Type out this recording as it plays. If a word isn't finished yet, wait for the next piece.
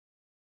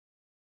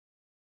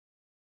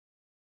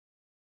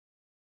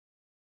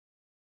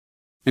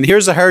And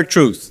here's the hard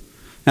truth,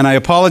 and I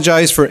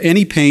apologize for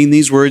any pain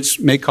these words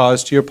may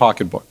cause to your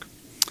pocketbook.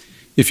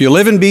 If you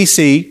live in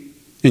BC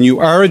and you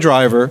are a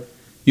driver,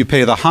 you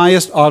pay the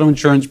highest auto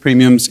insurance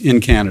premiums in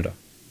Canada.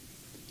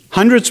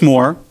 Hundreds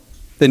more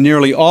than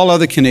nearly all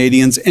other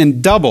Canadians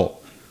and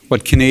double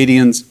what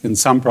Canadians in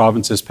some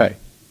provinces pay.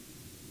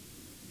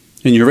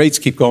 And your rates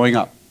keep going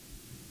up.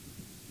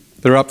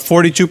 They're up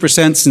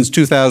 42% since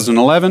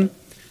 2011,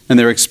 and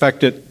they're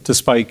expected to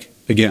spike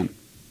again.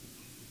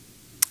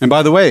 And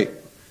by the way,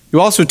 you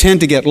also tend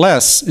to get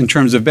less in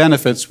terms of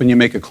benefits when you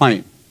make a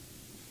claim.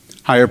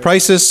 Higher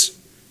prices,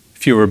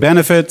 fewer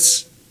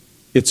benefits,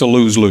 it's a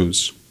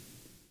lose-lose.